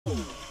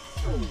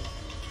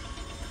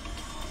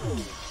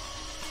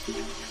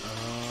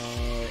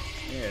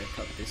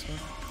this one?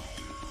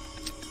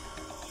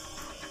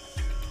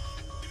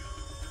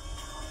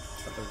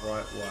 Is that the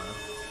right wire?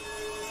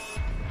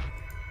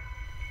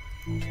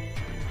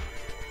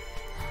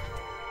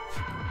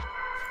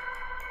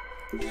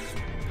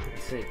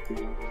 Let's see.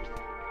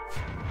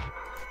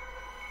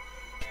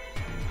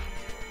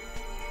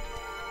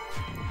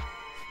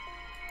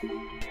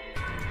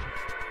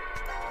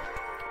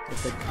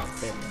 It's a cup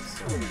bend,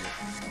 so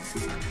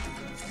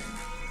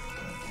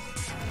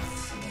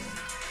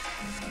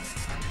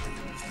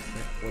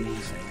what are you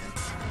saying?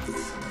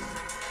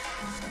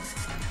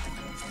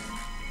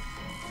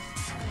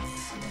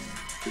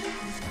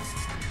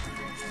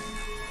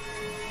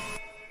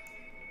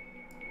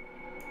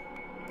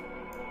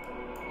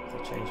 Has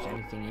it changed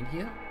anything in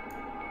here?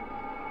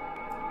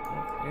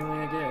 Not really,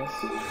 I guess.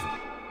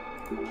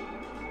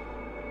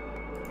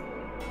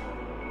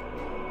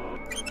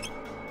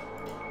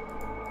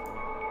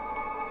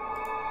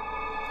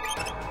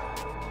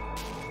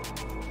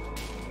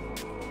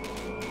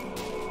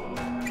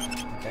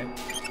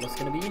 What's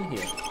going to be in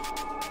here?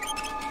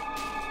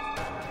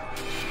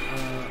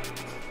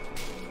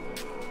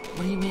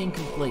 What do you mean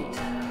complete?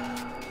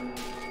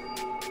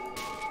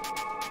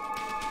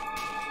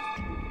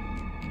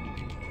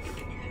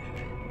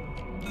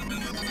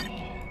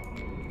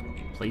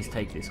 Please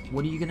take this.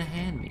 What are you going to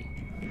hand me?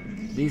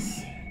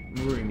 This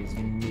room is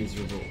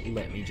miserable,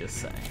 let me just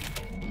say.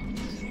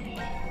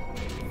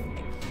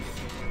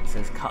 It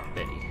says cut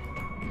Betty.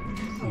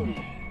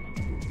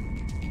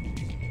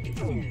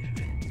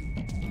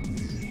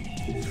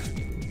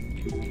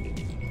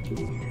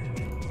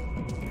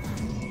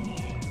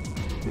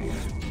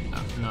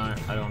 No,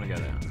 I don't want to go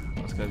there.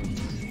 Let's go here.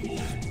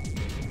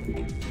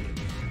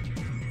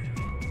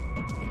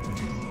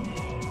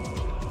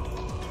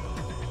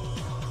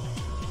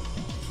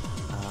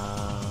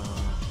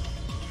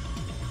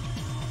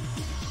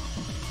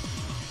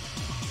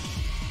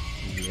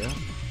 Yeah.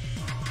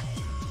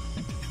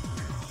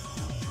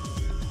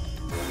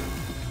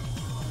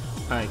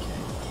 Okay.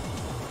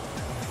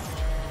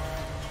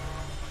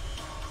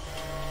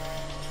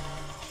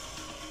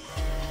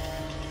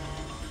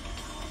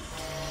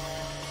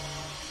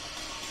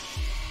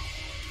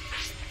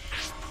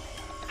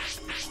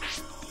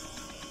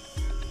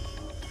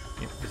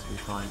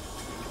 Fine.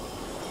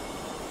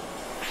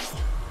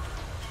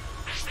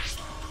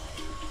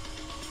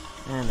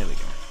 And there we go.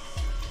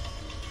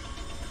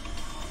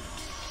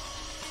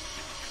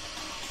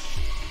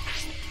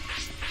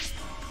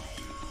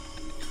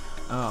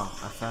 Oh,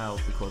 I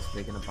failed because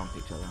they're gonna bump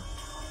each other.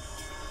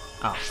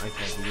 Oh,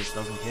 okay, he just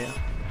doesn't care.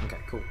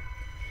 Okay, cool.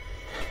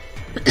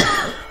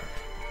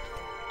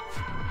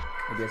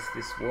 I guess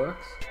this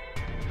works.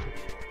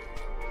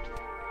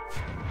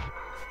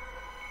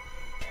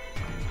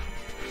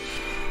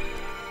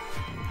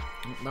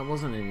 That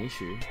wasn't an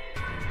issue.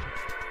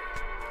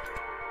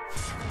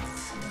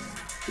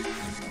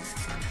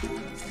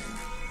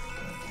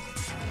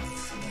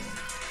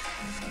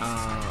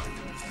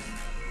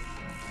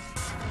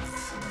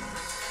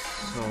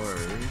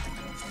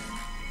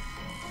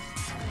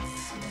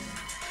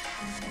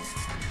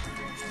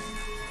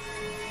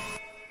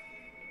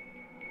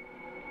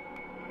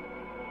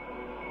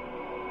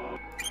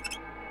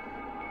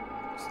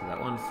 So that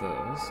one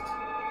first.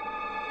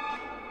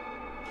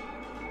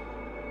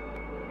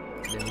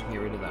 Then we can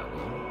get rid of that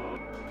one.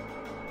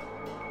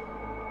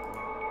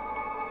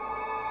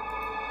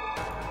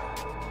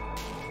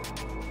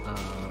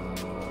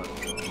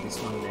 This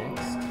one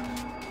next.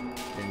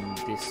 Then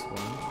this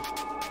one.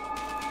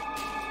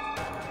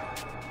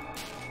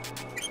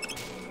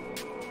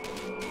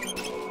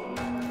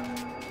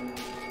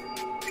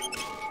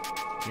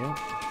 Yep.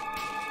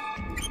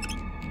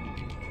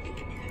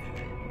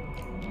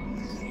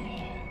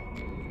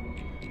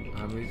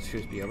 I'm really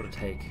supposed to be able to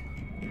take.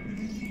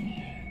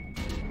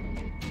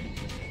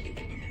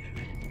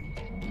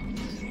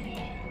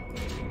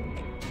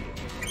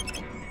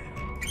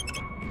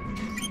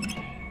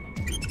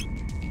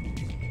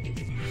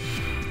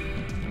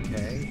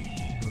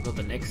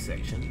 The next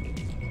section.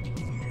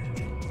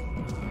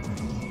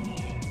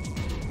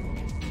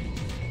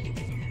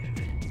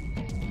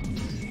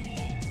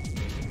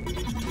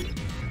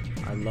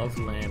 I love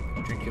lamp,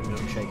 drink your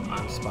milkshake,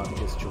 I'm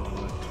Spartacus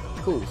Geronimo.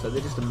 Cool, so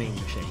they're just a meme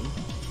machine.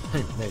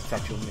 They're a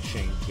factual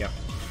machine, yep.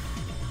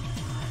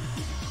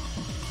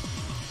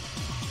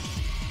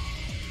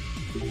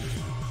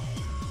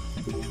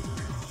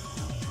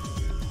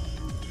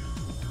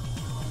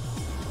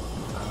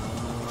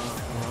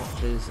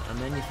 There's a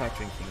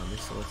manufacturing thing on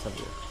this, so let's have a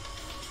look.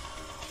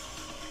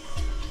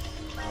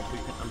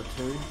 Blueprint number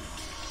 2.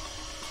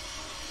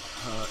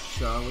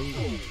 Charlie.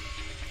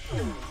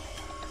 And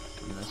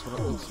that's what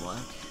it looks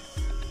like.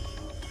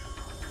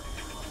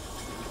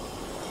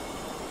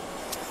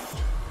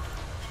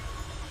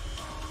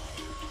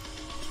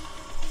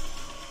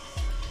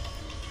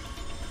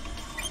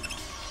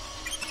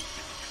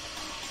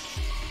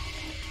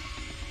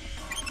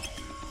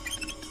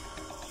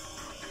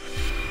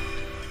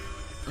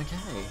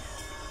 Okay.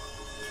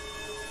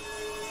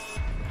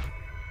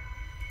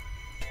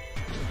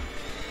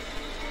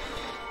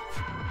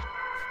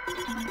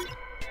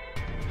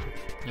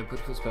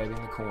 puts his baby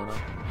in the corner,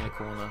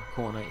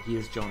 corner.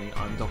 Here's Johnny.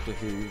 I'm Doctor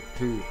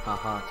Who,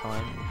 haha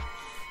time.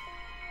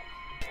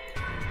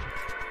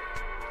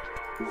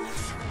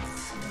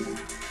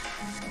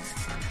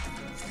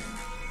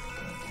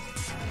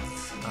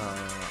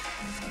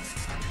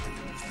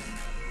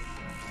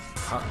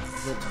 Cut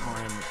the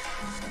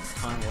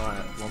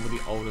timeline. One with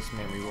the oldest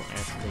memory will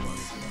answer the one.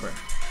 This is correct.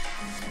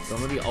 The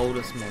one with the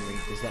oldest memory.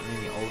 Does that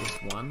mean the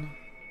oldest one?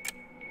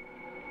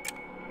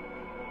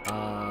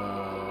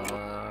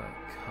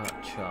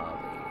 Cut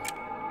Charlie.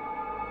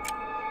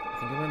 I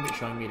think I remember it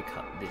showing me to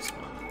cut this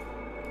one.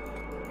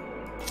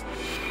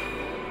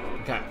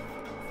 Okay.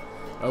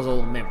 That was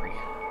all memory.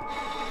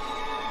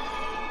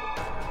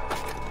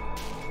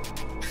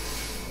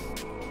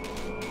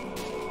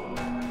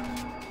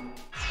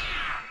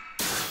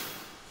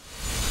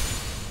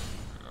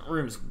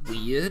 Room's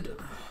weird.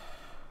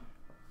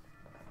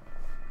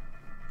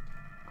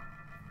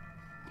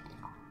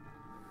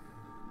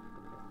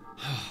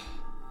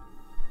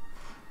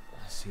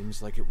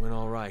 Seems like it went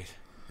all right.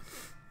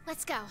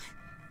 Let's go.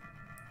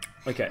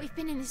 Okay. We've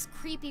been in this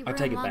creepy I room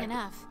take it long back.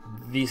 enough.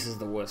 This is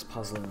the worst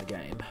puzzle in the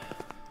game.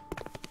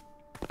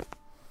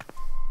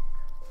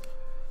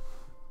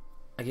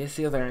 I guess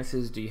the other answer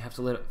is, do you have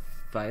to let it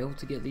fail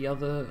to get the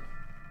other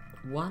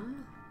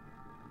one?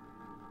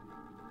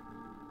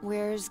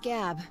 Where's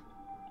Gab?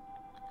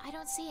 I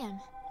don't see him.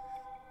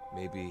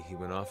 Maybe he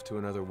went off to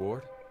another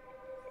ward?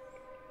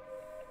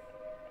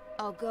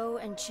 I'll go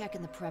and check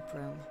in the prep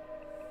room.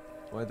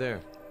 Why there?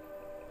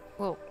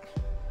 Well,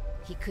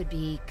 he could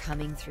be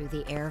coming through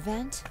the air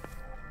vent.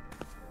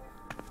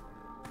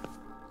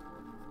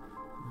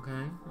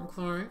 Okay,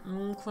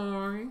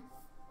 okay.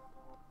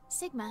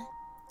 Sigma,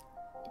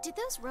 did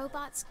those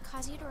robots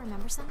cause you to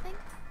remember something?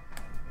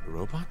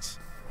 Robots?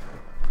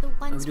 The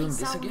ones doing we this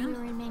saw when again? we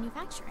were in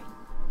manufacturing.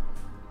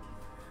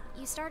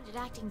 You started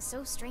acting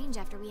so strange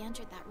after we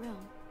entered that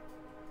room.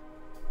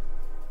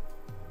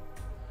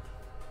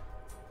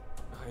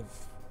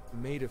 I've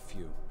made a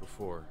few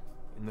before,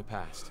 in the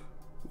past.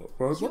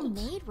 You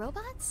made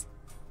robots?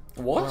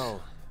 What?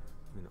 Well,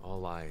 I mean,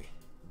 all I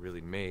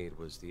really made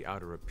was the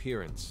outer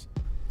appearance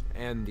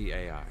and the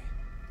AI.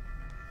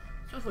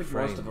 Sounds like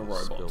Frame most of a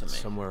was robot built to me.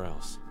 somewhere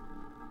else.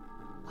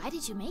 Why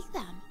did you make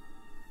them?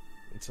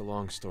 It's a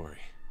long story.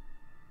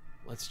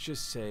 Let's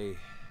just say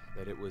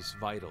that it was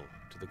vital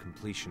to the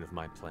completion of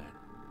my plan.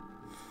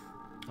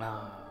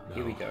 Ah,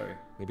 here we No, go.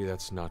 Maybe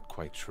that's not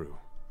quite true.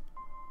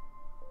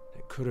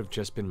 It could have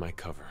just been my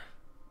cover.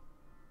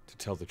 To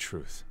tell the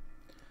truth,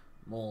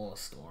 More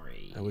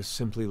story. I was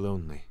simply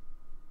lonely.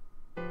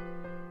 I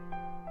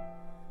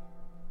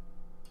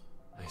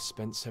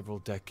spent several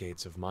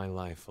decades of my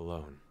life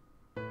alone,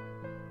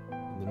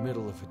 in the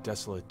middle of a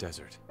desolate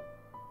desert.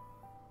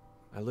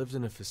 I lived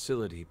in a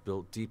facility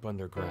built deep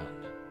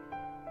underground,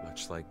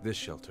 much like this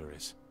shelter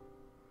is.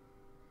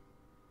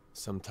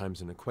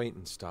 Sometimes an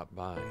acquaintance stopped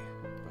by,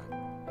 but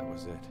that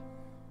was it.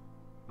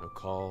 No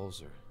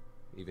calls or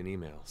even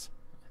emails.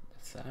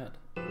 That's sad.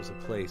 It was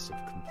a place of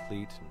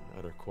complete and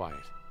utter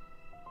quiet.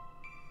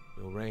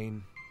 No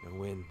rain, no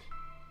wind,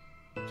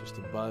 just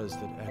a buzz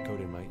that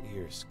echoed in my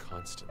ears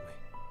constantly.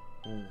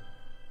 Ooh.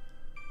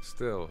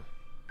 Still,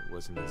 it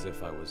wasn't as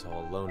if I was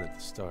all alone at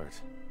the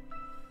start.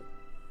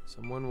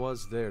 Someone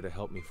was there to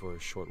help me for a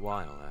short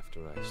while after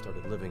I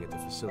started living at the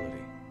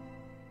facility.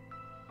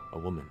 A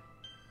woman.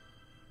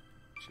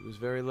 She was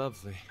very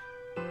lovely,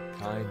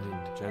 kind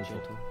and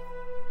gentle.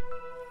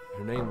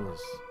 Her name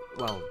was,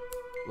 well,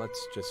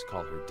 let's just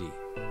call her Dee.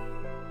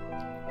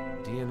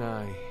 Dee and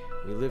I,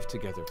 we lived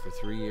together for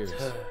 3 years.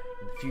 Her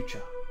in the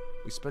future.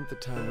 We spent the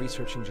time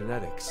researching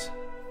genetics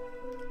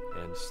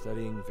and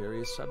studying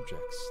various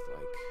subjects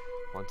like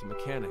quantum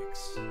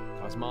mechanics,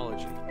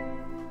 cosmology,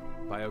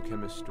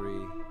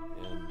 biochemistry,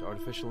 and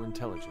artificial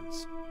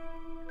intelligence.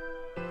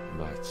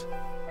 But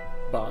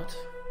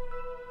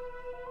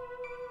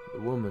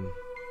the woman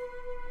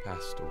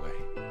passed away.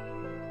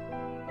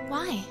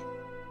 Why?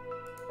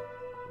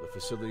 The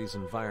facility's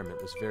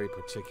environment was very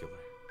particular.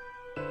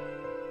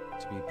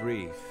 To be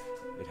brief,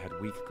 it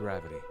had weak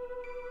gravity.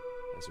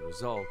 As a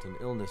result, an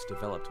illness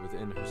developed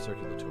within her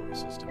circulatory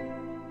system.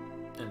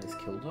 And this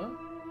killed her?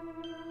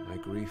 My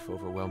grief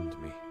overwhelmed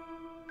me.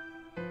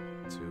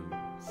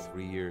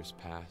 3 years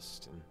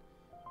passed, and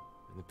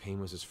the pain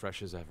was as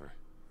fresh as ever.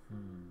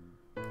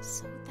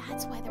 So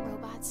that's why the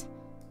robots...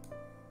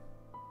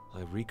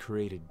 I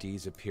recreated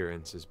Dee's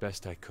appearance as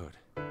best I could.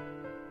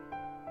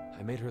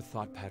 I made her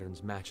thought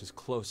patterns match as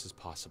close as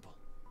possible.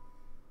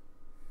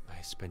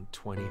 I spent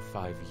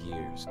 25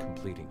 years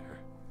completing her.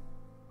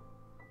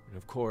 And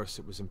of course,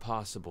 it was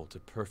impossible to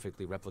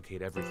perfectly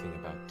replicate everything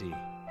about Dee.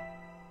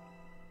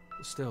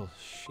 Still,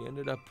 she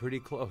ended up pretty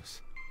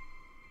close.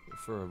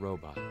 For a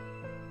robot.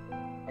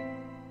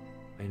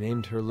 I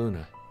named her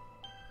Luna.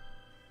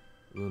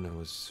 Luna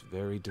was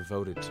very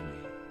devoted to me.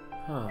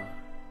 Huh.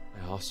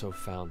 I also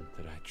found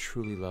that I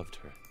truly loved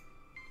her.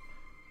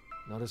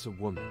 Not as a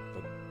woman,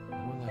 but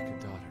more like a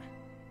daughter.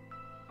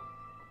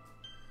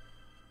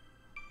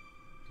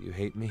 Do you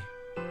hate me?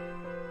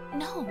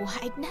 No,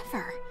 I'd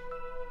never.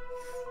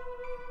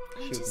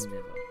 I'm She just would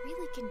never.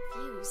 really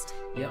confused.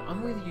 Yeah,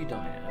 I'm with you,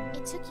 Diane.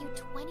 It took you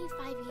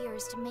 25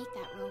 years to make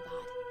that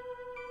robot.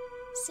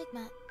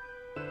 Sigma,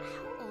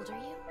 how old are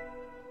you?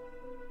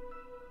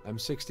 I'm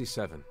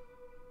 67.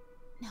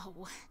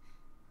 No.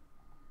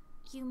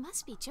 You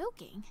must be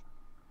joking.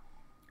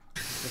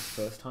 This is the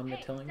first time they're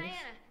telling Diana,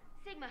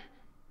 us? Sigma,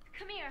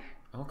 come here.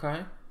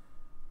 Okay.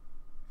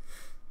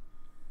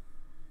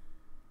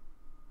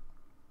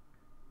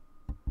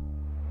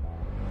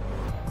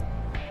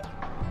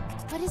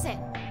 What is it?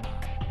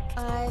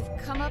 I've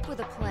come up with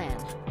a plan.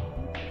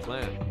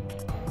 Plan.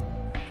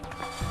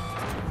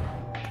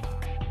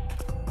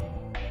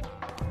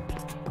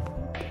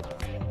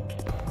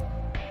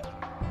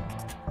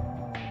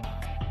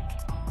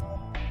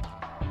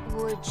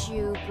 Would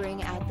you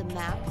bring out the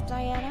map,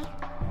 Diana?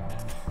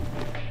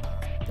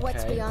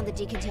 What's Okay. beyond the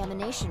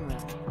decontamination room?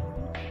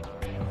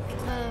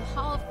 The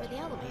hall for the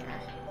elevator.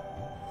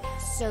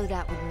 So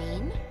that would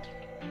mean?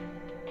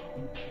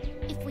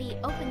 If we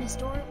open this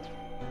door,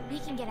 we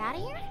can get out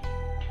of here?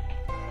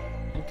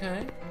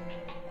 Okay.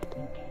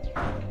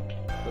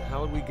 But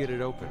how would we get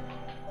it open?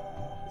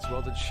 It's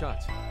welded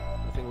shut.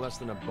 Nothing less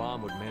than a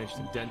bomb would manage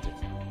to dent it.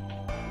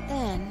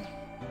 Then,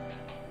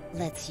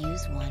 let's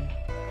use one.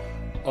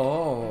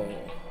 Oh.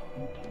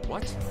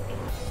 What?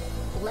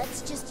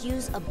 Let's just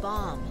use a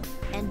bomb,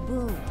 and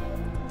boom,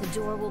 the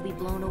door will be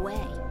blown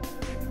away.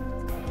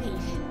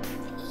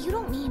 Wait, you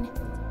don't mean...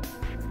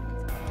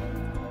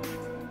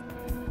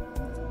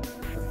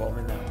 The bomb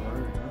in that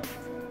room.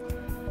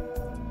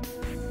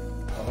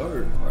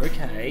 Oh,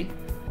 okay.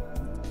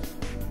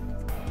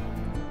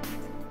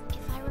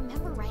 If I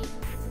remember right,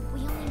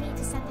 we only need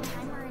to set the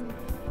timer and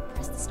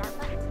press the start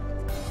button?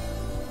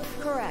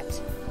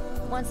 Correct.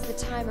 Once the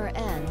timer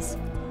ends,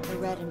 the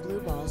red and blue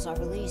balls are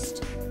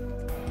released.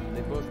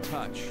 They both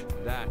touch.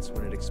 That's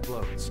when it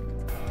explodes.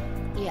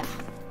 Yeah.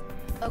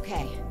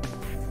 Okay.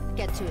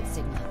 Get to it,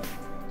 Sigma.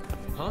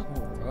 Huh?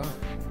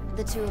 Alright.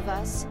 The two of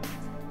us,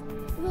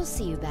 we'll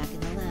see you back in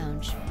the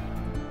lounge.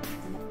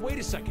 Wait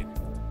a second.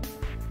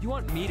 You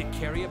want me to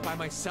carry it by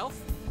myself?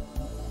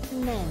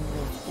 Men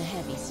lift the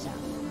heavy stuff.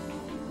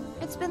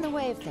 It's been the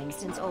way of things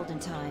since olden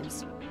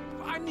times.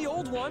 I'm the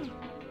old one.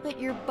 But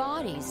your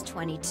body's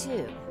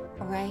 22,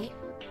 right?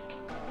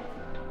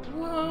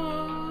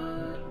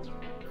 What?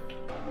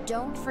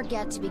 Don't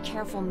forget to be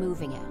careful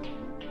moving it,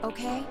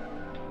 okay?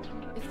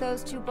 If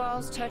those two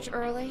balls touch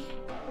early,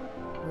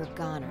 we're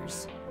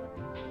goners.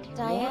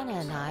 Diana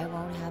and I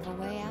won't have a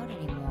way out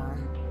anymore.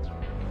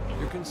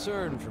 Your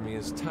concern for me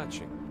is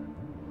touching.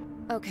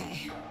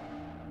 Okay.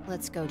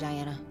 Let's go,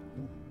 Diana.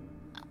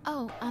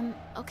 Oh,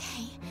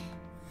 okay.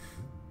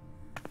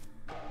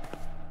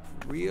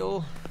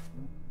 Real?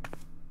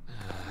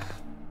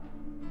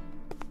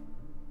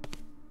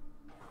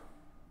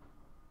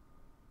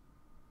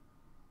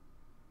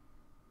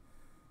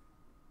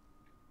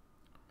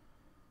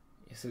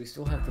 Yeah, so we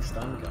still have the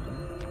stun gun.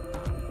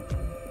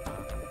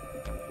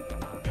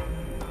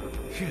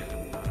 Phew.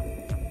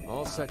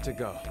 All set to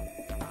go.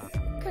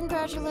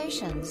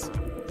 Congratulations.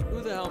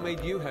 Who the hell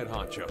made you head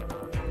honcho?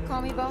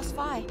 Call me Boss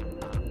Fi.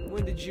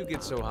 When did you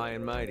get so high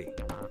and mighty?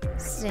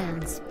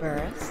 Since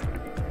birth.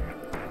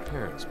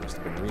 Parents must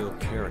have been real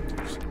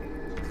characters.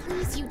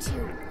 Please, you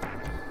two.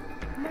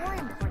 More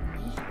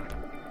importantly,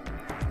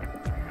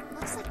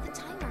 looks like the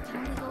timer can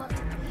only go up to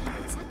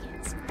 300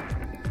 seconds.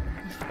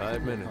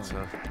 5 minutes,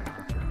 huh?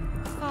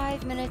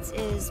 5 minutes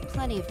is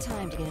plenty of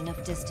time to get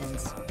enough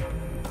distance.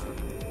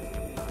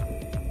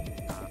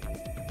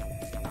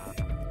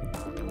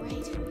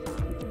 Alright,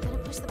 I'm gonna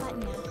push the button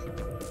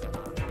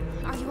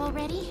now. Are you all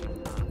ready?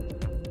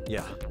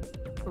 Yeah.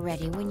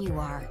 Ready when you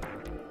are.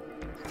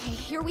 Okay,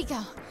 here we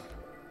go.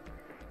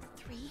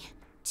 3,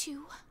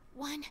 2,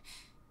 1.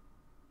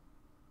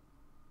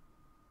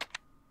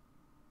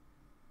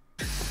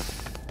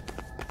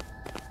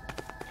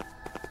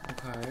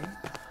 Okay.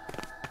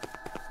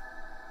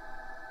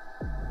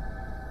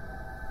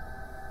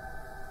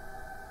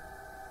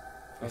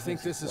 I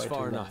think this is Way far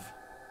too long. enough.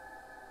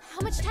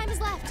 How much time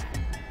is left?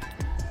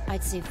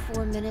 I'd say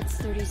 4 minutes,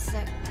 30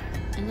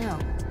 no,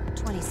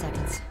 20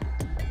 seconds.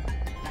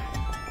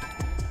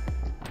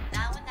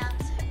 Now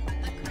announcing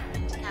the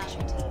current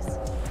casualties.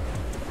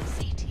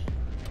 CT,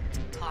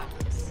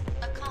 Carlos,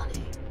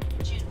 Akane,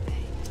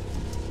 Junpei.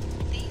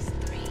 These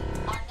 3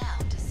 are now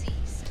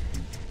deceased.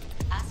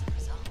 As a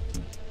result,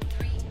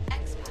 3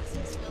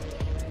 X-passes will be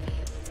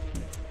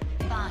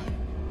revealed. Fire,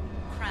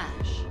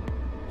 crash,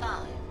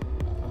 5.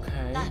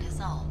 Okay. That is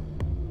all.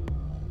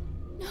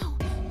 No.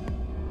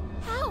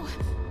 How?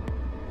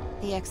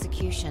 The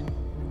execution.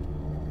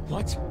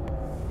 What?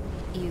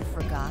 You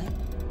forgot?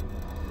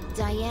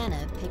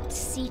 Diana picked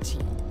CT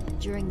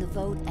during the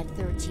vote at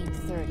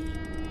 1330.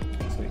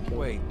 So we killed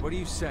Wait, what are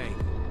you saying?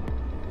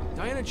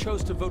 Diana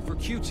chose to vote for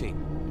Q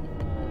Team.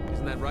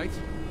 Isn't that right?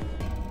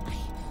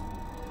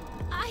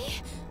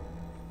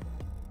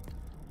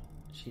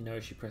 She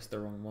knows she pressed the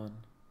wrong one.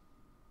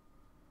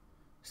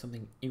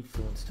 Something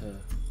influenced her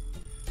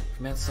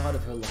from outside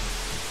of her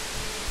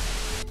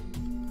life.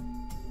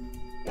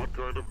 What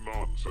kind of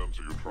nonsense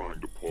are you trying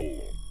to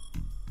pull?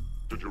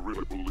 Did you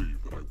really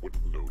believe that I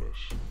wouldn't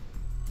notice?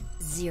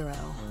 Zero.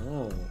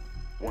 Oh.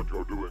 What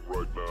you're doing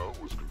right now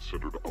is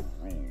considered a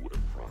rule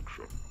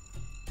infraction.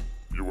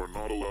 You are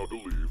not allowed to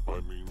leave by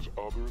means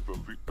other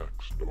than the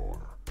X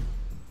door.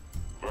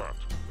 That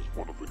is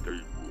one of the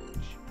game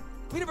rules.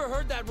 We never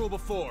heard that rule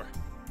before.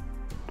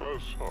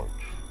 As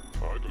such,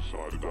 I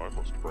decided I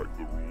must break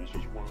the rules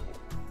as well.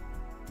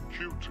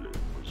 Q-Team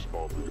is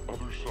on the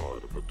other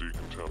side of the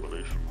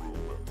decontamination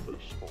room at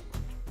this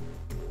moment.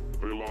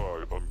 They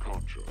lie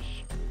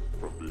unconscious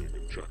from being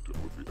injected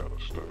with the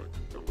anesthetic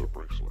in their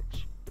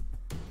bracelets.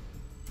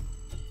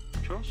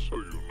 Just so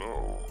you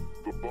know,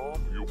 the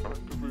bomb you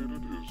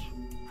activated is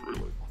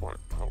really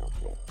quite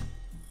powerful.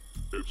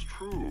 It's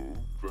true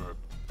that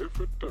if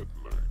it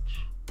detonates,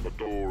 the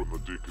door in the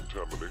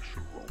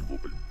decontamination room will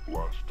be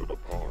blasted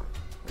apart.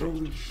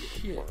 Holy just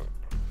as you shit. had planned.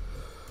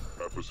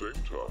 At the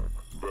same time,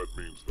 that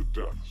means the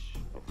deaths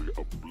of the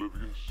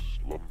oblivious,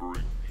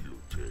 slumbering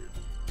Q-Team.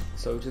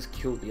 So just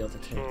killed the other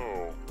team.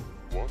 So,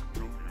 what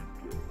will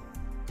you do?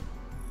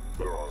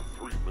 There are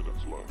 3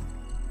 minutes left.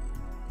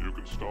 You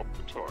can stop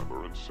the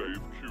timer and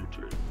save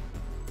Q-Team.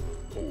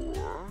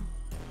 Or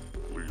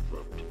leave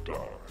them to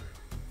die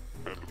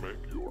and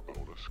make your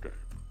own escape.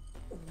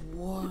 The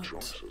What?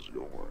 choice is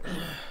yours.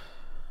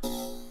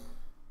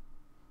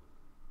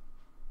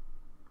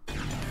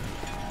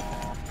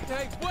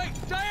 Hey, wait!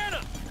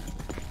 Diana!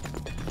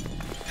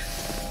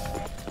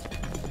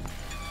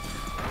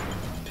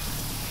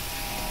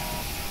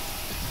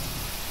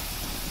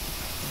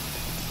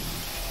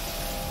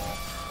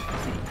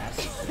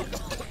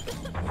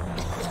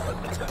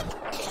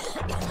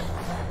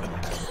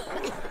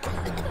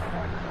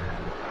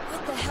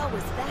 What the hell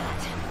was that?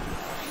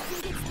 I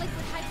think it's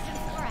liquid hydrogen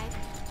fluoride,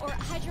 or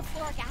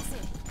hydrofluoric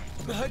acid.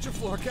 The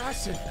hydrofluoric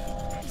acid!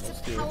 It's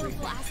a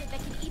powerful acid that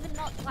can even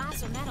melt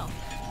glass or metal.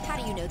 How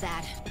do you know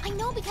that? I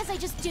know because I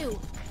just do.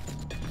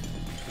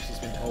 She's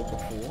been told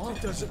before.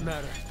 It doesn't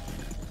matter.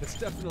 It's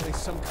definitely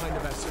some kind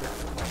of acid.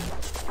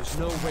 There's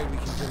no way we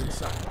can get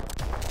inside.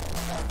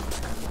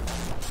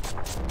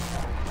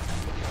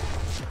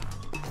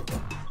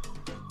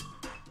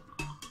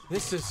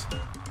 This is...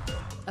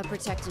 A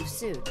protective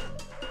suit.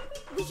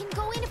 We can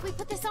go in if we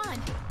put this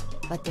on.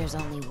 But there's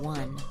only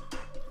one.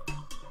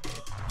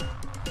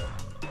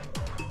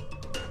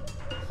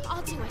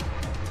 I'll do it.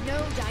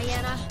 No,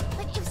 Diana.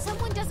 But if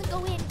someone doesn't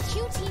go in,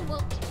 Q-Team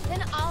will...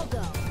 Then I'll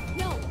go.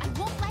 No, I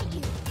won't let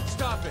you.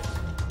 Stop it!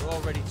 We're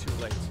already too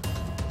late.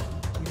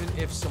 Even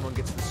if someone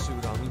gets the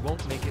suit on, we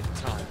won't make it in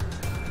time.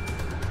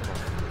 Come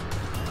on.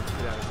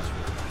 Get out of this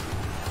room.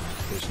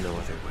 There's no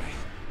other way.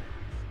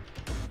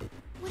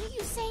 What are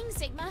you saying,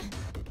 Sigma?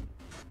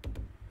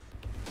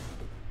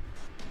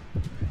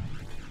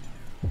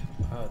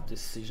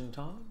 Decision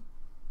time?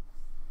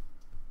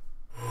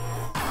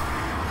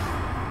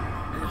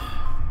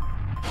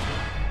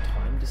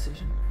 Time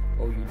decision?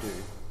 Oh, you do.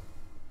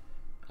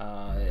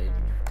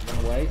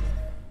 Run away.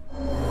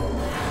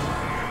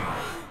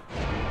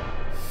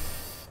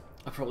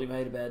 I probably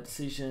made a bad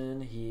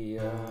decision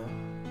here.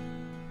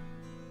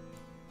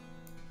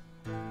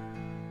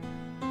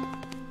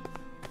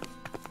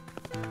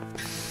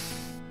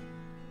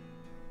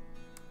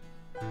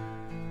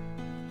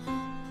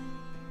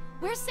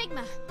 Where's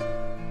Sigma?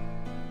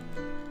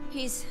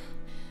 He's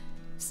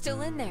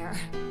still in there.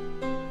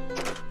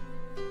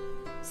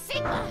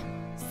 Sigma!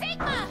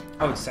 Sigma!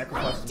 Oh, he What are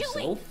sacrificed you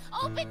doing?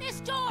 himself? Open this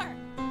door!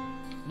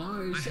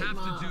 No, I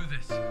Sigma. have to do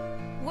this.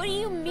 What do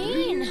you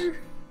mean?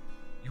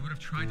 You would have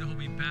tried to hold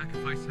me back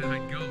if I said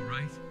I'd go,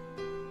 right?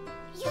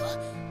 You...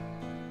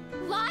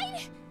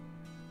 lied?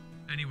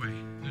 Anyway,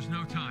 there's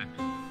no time.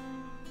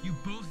 You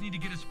both need to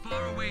get as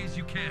far away as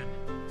you can.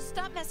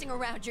 Stop messing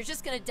around. You're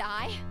just gonna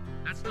die.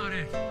 That's not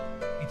it.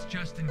 It's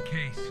just in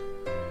case.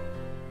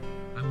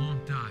 I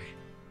won't die.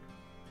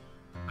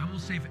 I will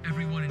save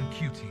everyone in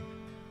Q-Team.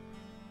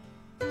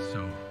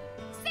 So,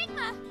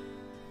 Sigma!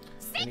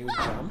 And he would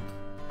Sigma! jump.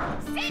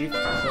 Shift,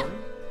 Sigma! sorry.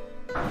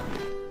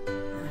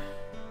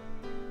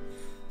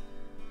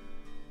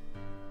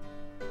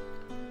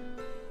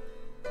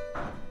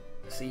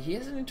 See, he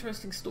has an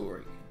interesting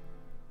story.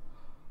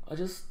 I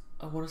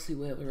want to see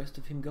where the rest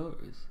of him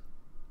goes.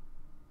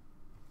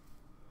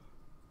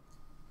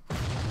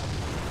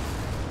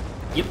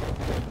 Yep.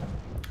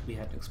 We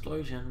had an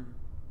explosion.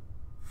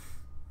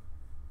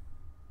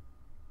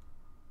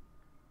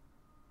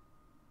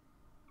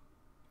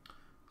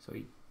 So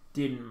he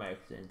didn't make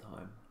it in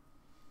time.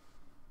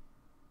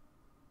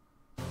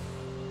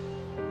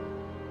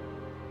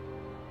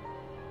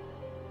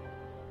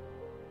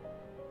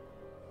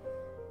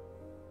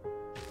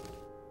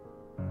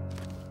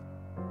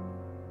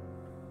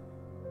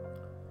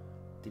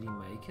 Did he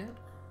make it?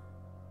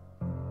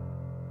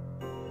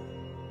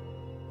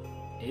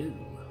 Ew.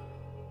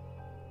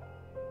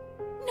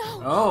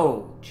 No!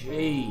 Oh,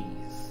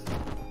 jeez.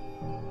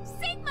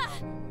 Sigma!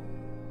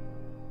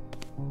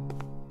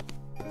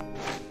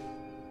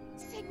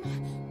 Sigma!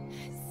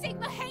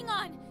 Sigma, hang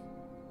on!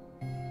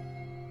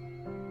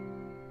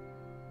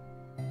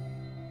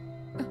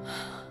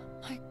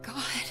 My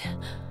God.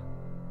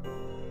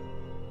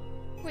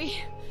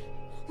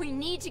 We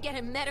need to get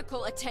him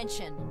medical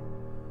attention.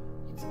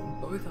 It's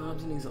both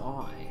arms in his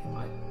eye.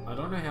 I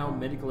don't know how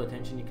medical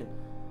attention you can...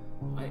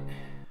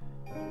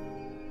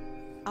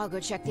 I'll go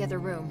check the other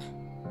room.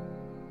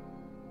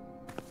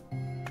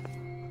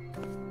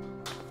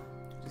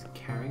 Just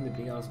carrying the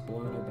big ass boy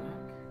on her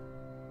back?